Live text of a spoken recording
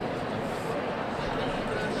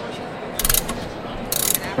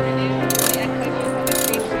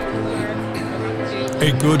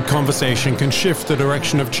A good conversation can shift the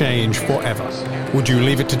direction of change forever. Would you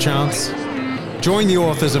leave it to chance? Join the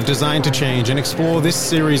authors of Design to Change and explore this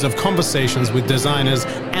series of conversations with designers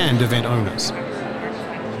and event owners.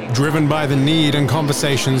 Driven by the need and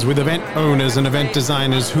conversations with event owners and event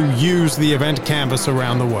designers who use the event canvas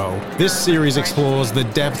around the world, this series explores the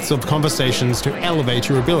depths of conversations to elevate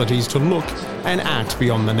your abilities to look and act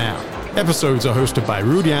beyond the now. Episodes are hosted by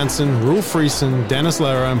Ruud Janssen, Roel Friesen, Dennis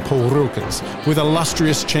Lehrer and Paul Rukens, with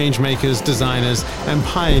illustrious changemakers, designers and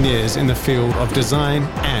pioneers in the field of design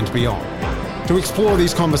and beyond. To explore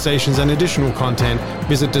these conversations and additional content,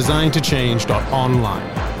 visit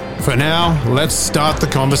designtochange.online. For now, let's start the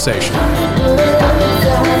conversation.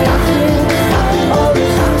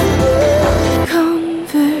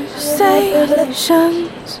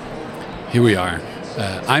 Conversations. Here we are.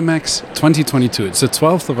 IMEX 2022. It's the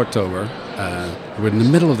 12th of October. We're in the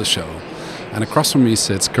middle of the show. And across from me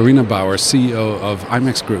sits Carina Bauer, CEO of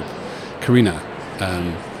IMEX Group. Carina,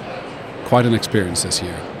 quite an experience this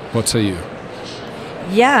year. What say you?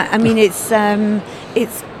 Yeah, I mean, it's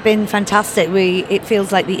been fantastic. It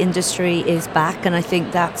feels like the industry is back, and I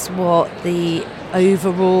think that's what the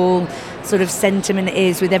overall sort of sentiment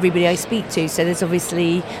is with everybody I speak to. So there's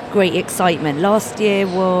obviously great excitement. Last year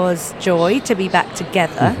was joy to be back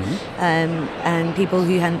together, and people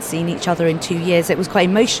who hadn't seen each other in 2 years. It was quite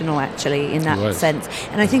emotional, actually, in that sense.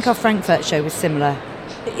 And I think our Frankfurt show was similar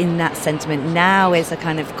in that sentiment. Now is a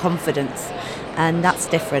kind of confidence, and that's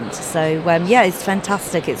different. So yeah, it's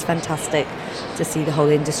fantastic. It's fantastic to see the whole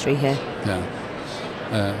industry here. Yeah.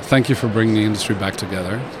 Thank you for bringing the industry back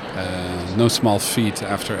together. No small feat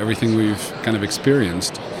after everything we've kind of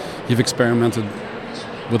experienced. You've experimented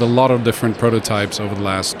with a lot of different prototypes over the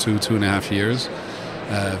last 2.5 years.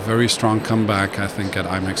 Very strong comeback, I think, at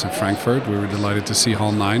IMEX in Frankfurt. We were delighted to see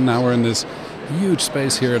Hall 9. Now we're in this huge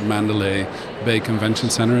space here at Mandalay Bay Convention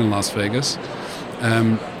Center in Las Vegas.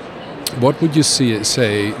 What would you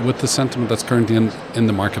say with the sentiment that's currently in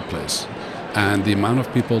the marketplace and the amount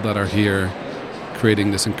of people that are here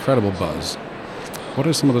creating this incredible buzz? What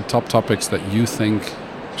are some of the top topics that you think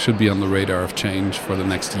should be on the radar of change for the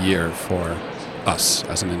next year for us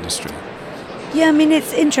as an industry? Yeah, I mean,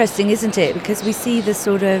 it's interesting, isn't it? Because we see the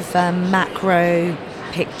sort of macro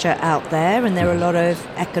picture out there, and there are a lot of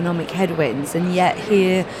economic headwinds, and yet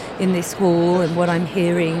here in this hall, and what I'm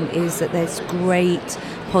hearing is that there's great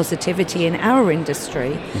positivity in our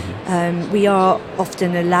industry. We are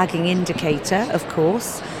often a lagging indicator, of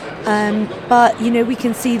course, but we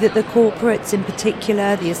can see that the corporates in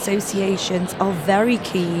particular, the associations, are very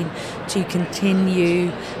keen to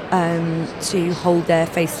continue to hold their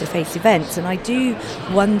face-to-face events. And I do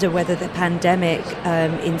wonder whether the pandemic,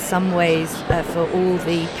 in some ways, for all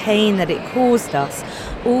the pain that it caused us,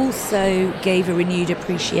 also gave a renewed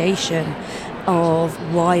appreciation of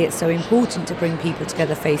why it's so important to bring people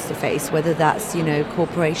together face-to-face, whether that's,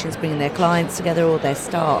 corporations bringing their clients together or their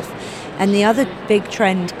staff. And the other big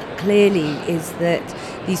trend clearly is that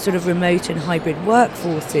these sort of remote and hybrid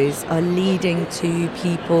workforces are leading to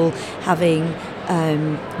people having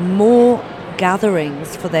more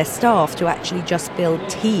gatherings for their staff to actually just build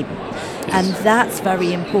team. Yes. And that's a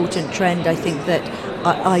very important trend, I think, that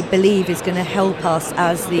I believe is going to help us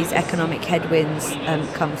as these economic headwinds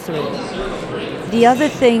come through. The other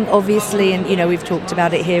thing, obviously, and we've talked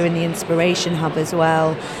about it here in the Inspiration Hub as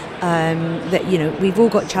well, that we've all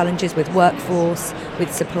got challenges with workforce,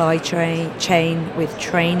 with supply chain, with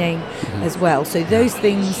training as well. So those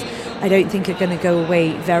things I don't think are going to go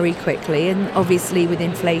away very quickly, and obviously with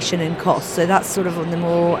inflation and costs. So that's sort of on the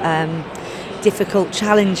more difficult,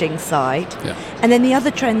 challenging side. Yeah. And then the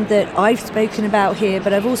other trend that I've spoken about here,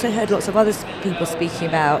 but I've also heard lots of other people speaking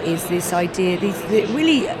about, is this idea, the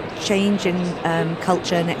really change in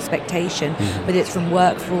culture and expectation, whether it's from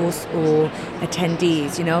workforce or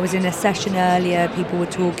attendees. I was in a session earlier, people were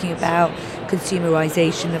talking about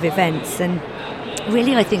consumerization of events, and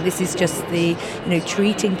really, I think this is just the,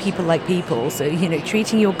 treating people like people. So,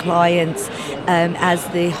 treating your clients as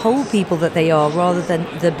the whole people that they are, rather than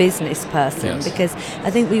the business person. Yes. Because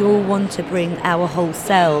I think we all want to bring our whole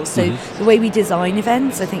selves. So the way we design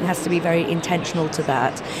events, I think, has to be very intentional to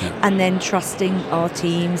that. Yeah. And then trusting our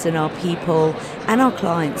teams and our people and our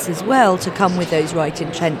clients as well to come with those right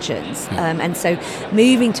intentions. Yeah. And so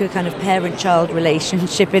moving to a kind of parent-child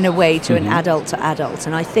relationship in a way to an adult to adult.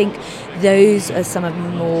 And I think those are some of the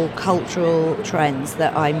more cultural trends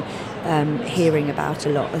that I'm hearing about a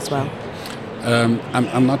lot as well.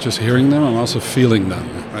 I'm not just hearing them, I'm also feeling them,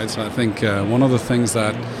 right? So I think one of the things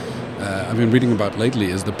that I've been reading about lately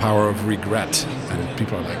is the power of regret. And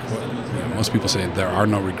people are like, most people say there are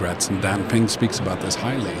no regrets, and Dan Pink speaks about this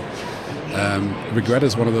highly. Regret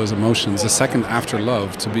is one of those emotions, the second after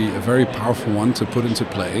love, to be a very powerful one to put into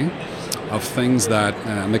play, of things that,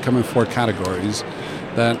 and they come in 4 categories,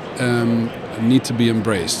 that need to be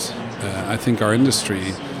embraced. I think our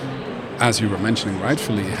industry, as you were mentioning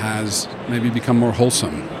rightfully, has maybe become more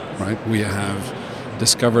wholesome, right? We have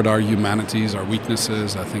discovered our humanities, our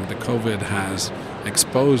weaknesses. I think the COVID has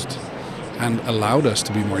exposed and allowed us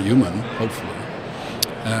to be more human, hopefully.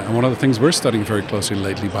 And one of the things we're studying very closely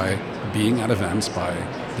lately by being at events, by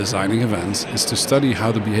designing events, is to study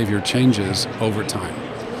how the behavior changes over time.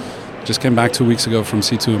 Just came back 2 weeks ago from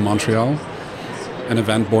C2 in Montreal, an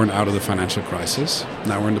event born out of the financial crisis.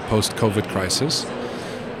 Now we're in the post-COVID crisis.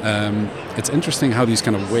 It's interesting how these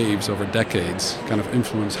kind of waves over decades kind of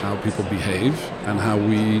influence how people behave and how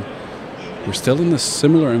we're still in a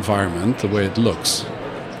similar environment, the way it looks.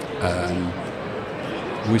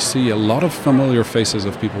 We see a lot of familiar faces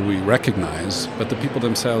of people we recognize, but the people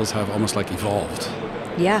themselves have almost like evolved.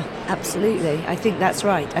 Yeah, absolutely. I think that's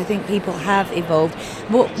right. I think people have evolved.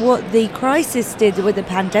 What the crisis did, what the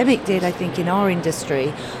pandemic did, I think, in our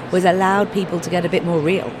industry, was allowed people to get a bit more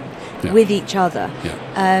real. Yeah. With each other,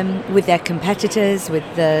 with their competitors, with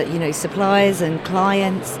the suppliers and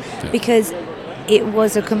clients, because it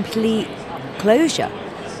was a complete closure.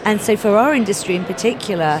 And so for our industry in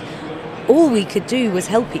particular, all we could do was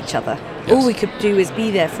help each other. Yes. All we could do is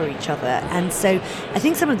be there for each other. And so I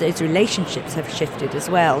think some of those relationships have shifted as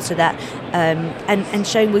well, so that and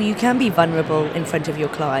showing, well, you can be vulnerable in front of your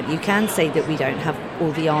client. You can say that we don't have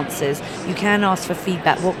all the answers. You can ask for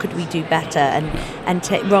feedback. What could we do better?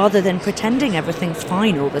 And rather than pretending everything's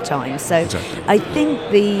fine all the time. So exactly. I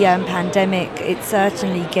think the pandemic, it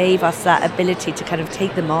certainly gave us that ability to kind of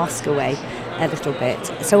take the mask away a little bit.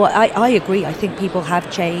 So I agree. I think people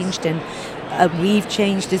have changed, and we've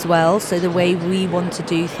changed as well. So the way we want to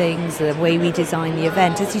do things, the way we design the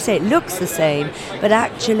event, as you say, it looks the same, but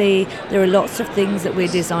actually there are lots of things that we're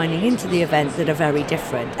designing into the event that are very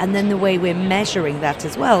different. And then the way we're measuring that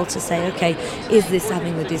as well to say, okay, is this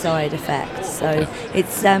having the desired effect? So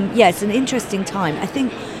it's it's an interesting time. I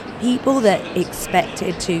think people that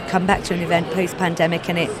expected to come back to an event post-pandemic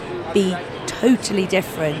and it be totally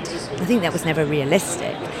different, I think that was never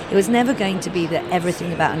realistic. It was never going to be that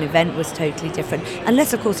everything about an event was totally different,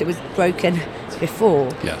 unless, of course, it was broken before.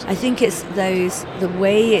 Yes. I think it's the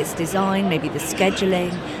way it's designed, maybe the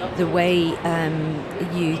scheduling, the way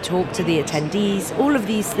you talk to the attendees, all of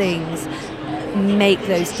these things make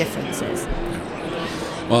those differences.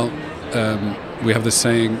 Well, we have this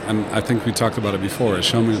saying, and I think we talked about it before,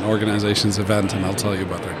 show me an organization's event and I'll tell you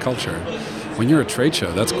about their culture. When you're a trade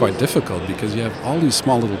show, that's quite difficult because you have all these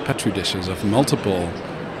small little petri dishes of multiple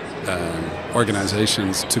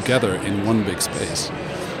organizations together in one big space.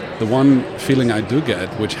 The one feeling I do get,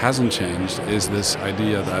 which hasn't changed, is this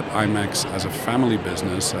idea that IMEX as a family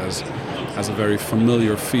business has a very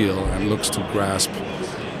familiar feel and looks to grasp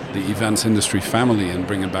the events industry family and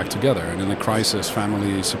bring it back together. And in a crisis,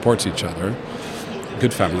 family supports each other.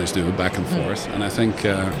 Good families do, back and forth. And I think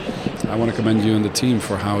I want to commend you and the team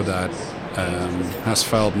for how that has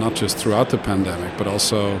felt, not just throughout the pandemic, but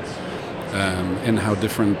also in how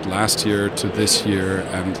different last year to this year,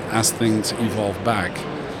 and as things evolve back,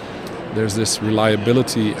 there's this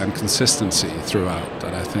reliability and consistency throughout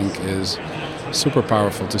that I think is super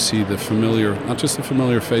powerful to see the familiar, not just the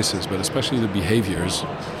familiar faces, but especially the behaviors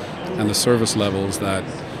and the service levels that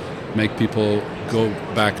make people go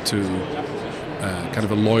back to kind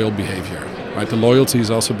of a loyal behavior, right? The loyalty is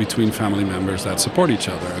also between family members that support each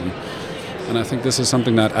other. And I think this is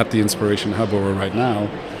something that at the Inspiration Hub where we're right now,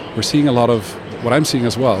 we're seeing a lot of, what I'm seeing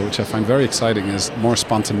as well, which I find very exciting, is more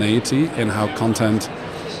spontaneity in how content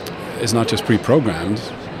is not just pre-programmed,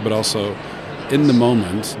 but also in the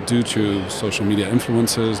moment due to social media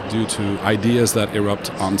influences, due to ideas that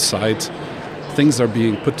erupt on site. Things are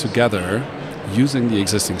being put together using the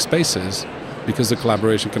existing spaces because the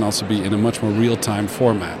collaboration can also be in a much more real-time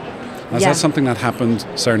format. Is that something that happened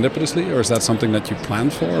serendipitously, or is that something that you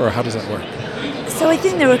planned for, or how does that work? So I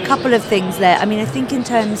think there are a couple of things there. I mean, I think in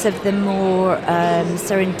terms of the more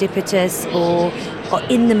serendipitous or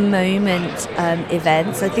in the moment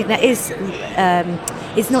events, I think that is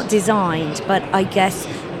it's not designed, but I guess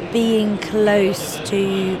being close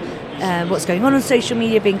to what's going on social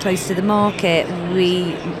media, being close to the market,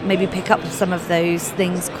 we maybe pick up some of those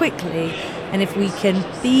things quickly. And if we can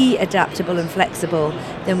be adaptable and flexible,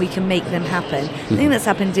 then we can make them happen. I think that's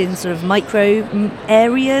happened in sort of micro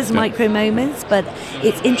areas, micro moments, but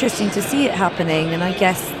it's interesting to see it happening. And I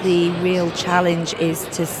guess the real challenge is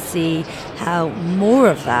to see how more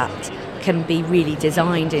of that can be really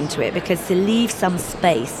designed into it, because to leave some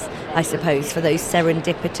space, I suppose, for those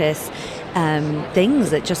serendipitous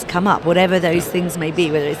things that just come up, whatever those things may be,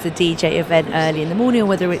 whether it's a DJ event early in the morning or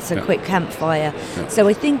whether it's a quick campfire. So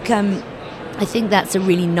I think that's a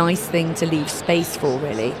really nice thing to leave space for,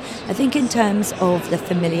 really. I think in terms of the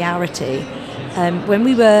familiarity, when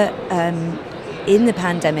we were in the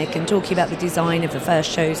pandemic and talking about the design of the first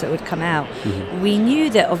shows that would come out, we knew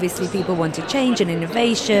that obviously people wanted change and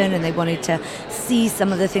innovation, and they wanted to see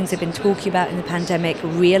some of the things they've been talking about in the pandemic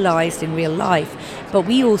realized in real life. But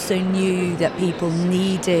we also knew that people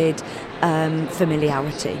needed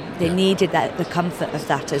familiarity. They needed the comfort of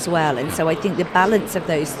that as well. And so I think the balance of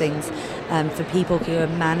those things for people who are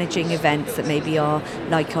managing events that maybe are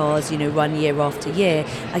like ours, run year after year,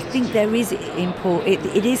 I think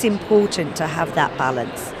it is important to have that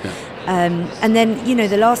balance. And then,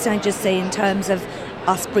 the last thing I just say in terms of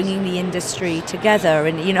us bringing the industry together,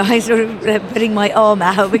 and I sort of putting my arm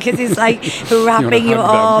out because it's like wrapping your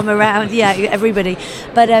arm around everybody,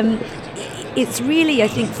 but it's really, I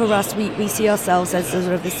think for us, we see ourselves as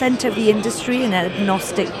sort of the centre of the industry, an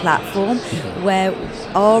agnostic platform where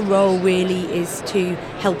our role really is to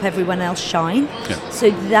help everyone else shine.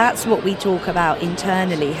 So that's what we talk about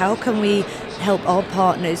internally. How can we help our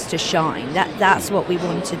partners to shine? That's what we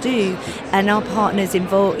want to do. And our partners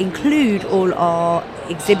include all our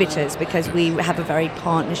exhibitors, because we have a very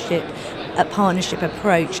partnership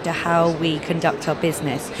approach to how we conduct our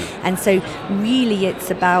business. And so really it's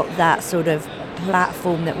about that sort of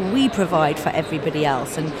platform that we provide for everybody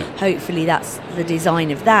else, and hopefully that's the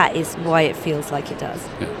design of that is why it feels like it does.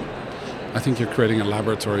 I think you're creating a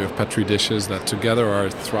laboratory of Petri dishes that together are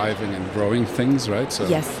thriving and growing things, right? So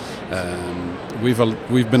yes.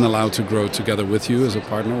 We've been allowed to grow together with you as a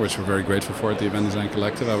partner, which we're very grateful for at the Event Design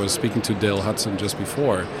Collective. I was speaking to Dale Hudson just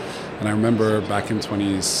before, and I remember back in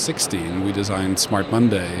 2016 we designed Smart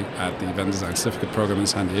Monday at the Event Design Certificate Program in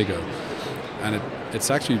San Diego, and it's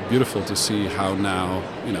actually beautiful to see how now,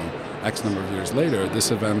 X number of years later, this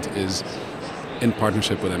event is in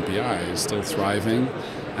partnership with MPI, is still thriving,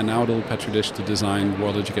 and now a little Petri dish to design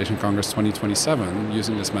World Education Congress 2027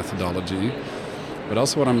 using this methodology. But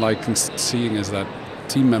also what I'm seeing is that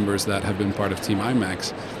team members that have been part of Team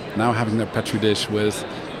IMEX now having their Petri dish with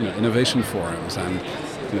innovation forums and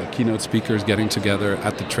keynote speakers getting together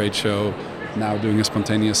at the trade show, now doing a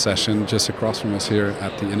spontaneous session just across from us here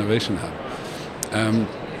at the Innovation Hub.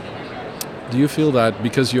 Do you feel that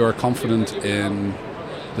because you are confident in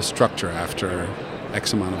the structure after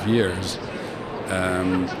X amount of years,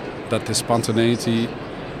 that the spontaneity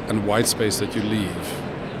and white space that you leave,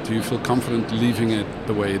 do you feel confident leaving it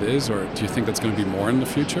the way it is, or do you think that's going to be more in the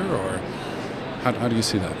future, or how do you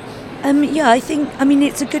see that? I think,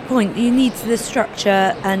 it's a good point. You need the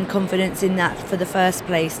structure and confidence in that for the first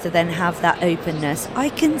place to then have that openness. I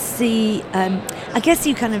can see, I guess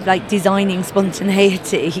you kind of like designing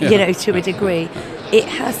spontaneity, to a degree. It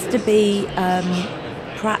has to be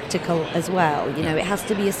practical as well. It has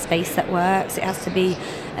to be a space that works. It has to be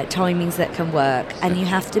timings that can work, and you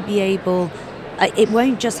have to be able. It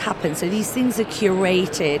won't just happen. So these things are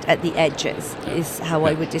curated at the edges, is how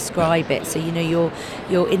I would describe it. So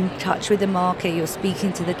you're in touch with the market, you're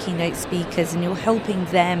speaking to the keynote speakers, and you're helping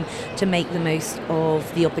them to make the most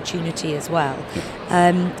of the opportunity as well.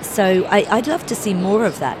 So I'd love to see more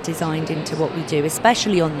of that designed into what we do,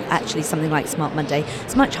 especially on actually something like Smart Monday.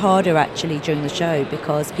 It's much harder actually during the show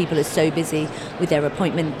because people are so busy with their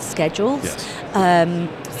appointment schedules.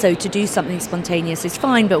 So to do something spontaneous is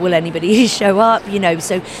fine, but will anybody show up?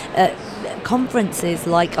 So conferences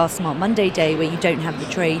like our Smart Monday Day, where you don't have the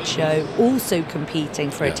trade show also competing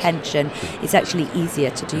for attention, it's actually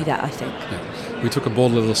easier to do that, I think. We took a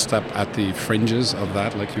bold little step at the fringes of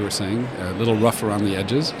that, like you were saying, a little rough around the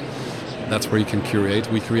edges. That's where you can curate.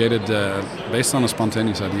 We created, based on a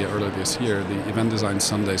spontaneous idea earlier this year, the Event Design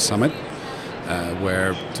Sunday Summit,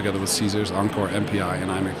 where together with Caesars, Encore, MPI, and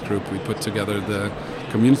IMEX Group, we put together the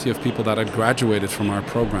community of people that had graduated from our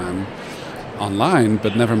program online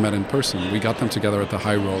but never met in person. We got them together at the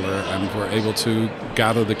High Roller and were able to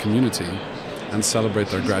gather the community and celebrate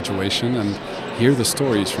their graduation and hear the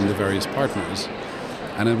stories from the various partners.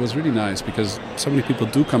 And it was really nice because so many people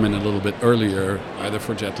do come in a little bit earlier, either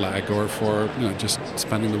for jet lag or for just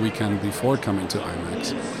spending the weekend before coming to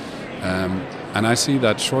IMEX. And I see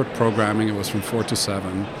that short programming, it was from 4 to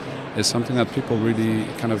 7, is something that people really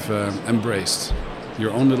kind of embraced.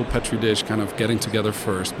 Your own little Petri dish kind of getting together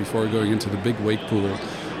first before going into the big wake pool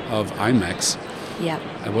of IMEX. Yeah.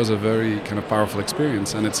 It was a very kind of powerful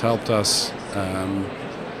experience, and it's helped us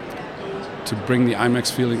to bring the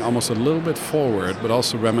IMAX feeling almost a little bit forward, but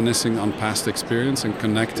also reminiscing on past experience and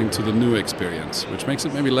connecting to the new experience, which makes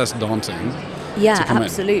it maybe less daunting. Yeah,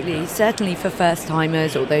 absolutely. Certainly for first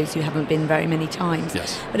timers or those who haven't been very many times.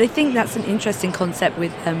 Yes. But I think that's an interesting concept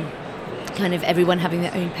with kind of everyone having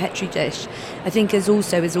their own petri dish. I think as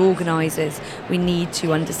organisers, we need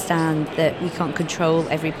to understand that we can't control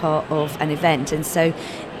every part of an event, and so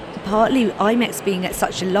partly IMAX being at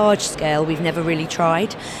such a large scale, we've never really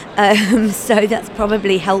tried. So that's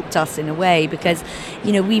probably helped us in a way, because,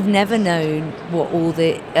 you know, we've never known what all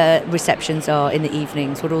the receptions are in the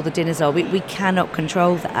evenings, what all the dinners are. We cannot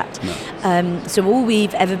control that. No. So all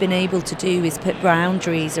we've ever been able to do is put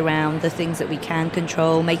boundaries around the things that we can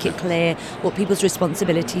control, make it clear what people's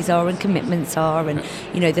responsibilities are and commitments are, and,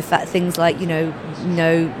 you know, the fact things like, you know,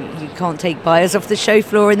 no, you can't take buyers off the show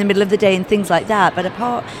floor in the middle of the day and things like that. But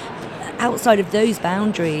outside of those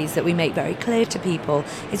boundaries that we make very clear to people,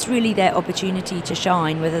 it's really their opportunity to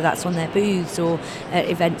shine, whether that's on their booths or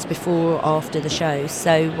events before or after the show.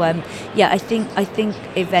 So I think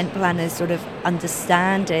event planners sort of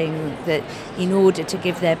understanding that in order to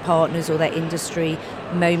give their partners or their industry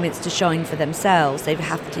moments to shine for themselves, they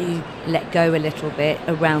have to let go a little bit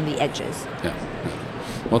around the edges. Yeah.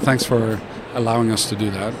 Well, thanks for allowing us to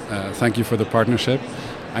do that. Thank you for the partnership.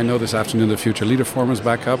 I know this afternoon the Future Leader Forum is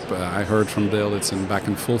back up. I heard from Dale it's back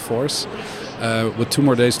in full force. With 2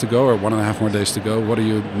 more days to go, or 1.5 more days to go, what are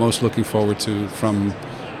you most looking forward to from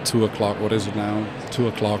 2 o'clock? What is it now? 2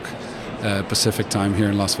 o'clock Pacific time here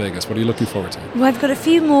in Las Vegas. What are you looking forward to? Well, I've got a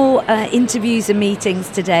few more interviews and meetings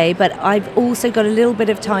today, but I've also got a little bit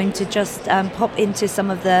of time to just pop into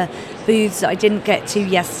some of the booths that I didn't get to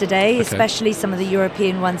yesterday, especially some of the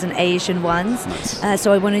European ones and Asian ones. Nice.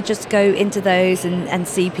 So I want to just go into those and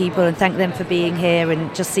see people and thank them for being here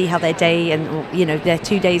and just see how their day and, you know, their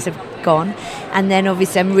 2 days have gone. And then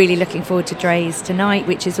obviously I'm really looking forward to Dre's tonight,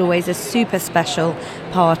 which is always a super special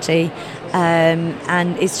party.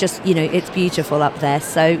 And it's just, you know, it's beautiful up there.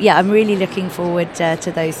 So yeah, I'm really looking forward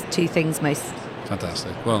to those 2 things most.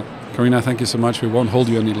 Fantastic. Well, Carina, thank you so much. We won't hold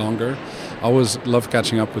you any longer. I always love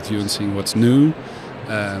catching up with you and seeing what's new.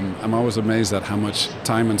 I'm always amazed at how much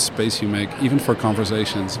time and space you make, even for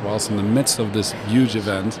conversations, whilst in the midst of this huge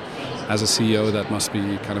event. As a CEO, that must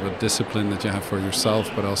be kind of a discipline that you have for yourself,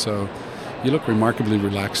 but also you look remarkably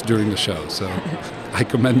relaxed during the show. So I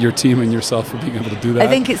commend your team and yourself for being able to do that. I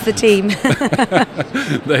think it's the team.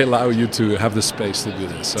 They allow you to have the space to do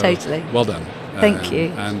this. So totally. Well done. Thank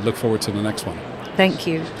you. And look forward to the next one. Thank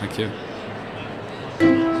you. Thank you.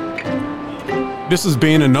 This has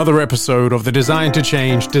been another episode of the Design to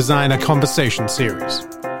Change Designer Conversation series.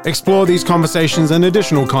 Explore these conversations and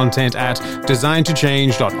additional content at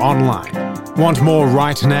designtochange.online. Want more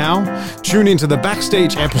right now? Tune into the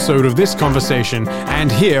backstage episode of this conversation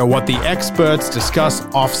and hear what the experts discuss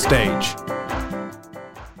off stage.